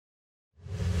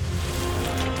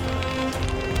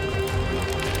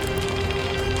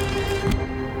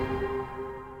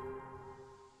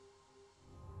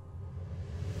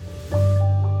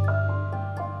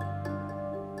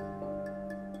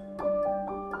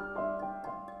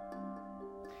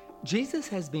Jesus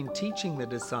has been teaching the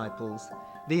disciples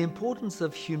the importance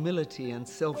of humility and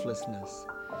selflessness,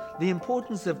 the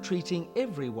importance of treating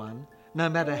everyone, no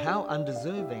matter how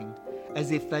undeserving,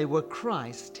 as if they were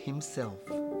Christ himself.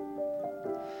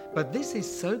 But this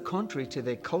is so contrary to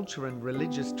their culture and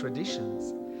religious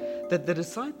traditions that the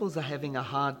disciples are having a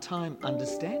hard time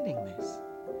understanding this.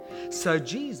 So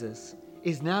Jesus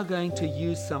is now going to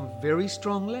use some very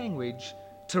strong language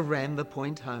to ram the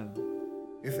point home.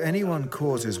 If anyone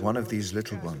causes one of these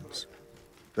little ones,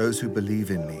 those who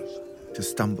believe in me, to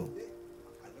stumble,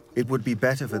 it would be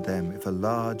better for them if a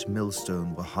large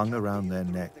millstone were hung around their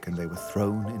neck and they were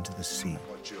thrown into the sea.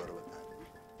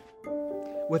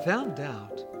 Without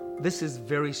doubt, this is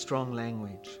very strong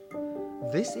language.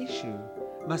 This issue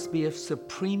must be of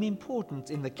supreme importance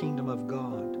in the kingdom of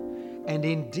God, and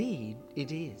indeed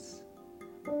it is.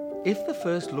 If the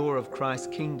first law of Christ's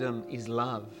kingdom is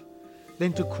love,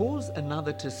 then to cause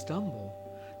another to stumble,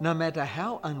 no matter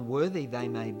how unworthy they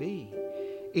may be,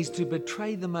 is to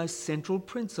betray the most central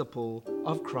principle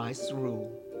of Christ's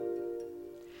rule.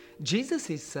 Jesus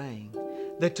is saying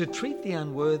that to treat the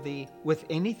unworthy with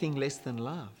anything less than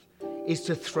love is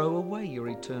to throw away your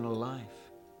eternal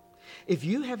life. If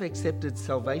you have accepted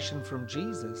salvation from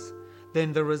Jesus,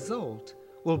 then the result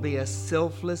will be a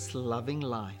selfless, loving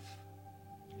life.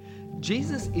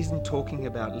 Jesus isn't talking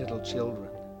about little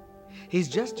children. He's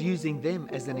just using them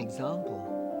as an example.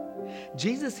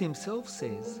 Jesus himself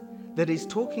says that he's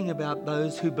talking about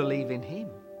those who believe in him.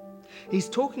 He's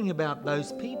talking about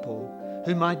those people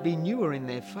who might be newer in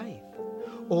their faith,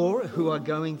 or who are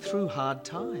going through hard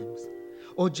times,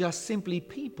 or just simply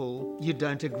people you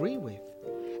don't agree with,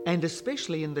 and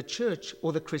especially in the church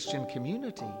or the Christian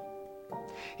community.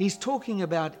 He's talking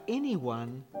about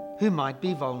anyone who might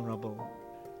be vulnerable.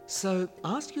 So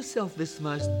ask yourself this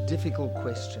most difficult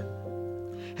question.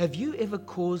 Have you ever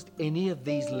caused any of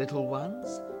these little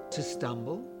ones to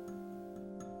stumble?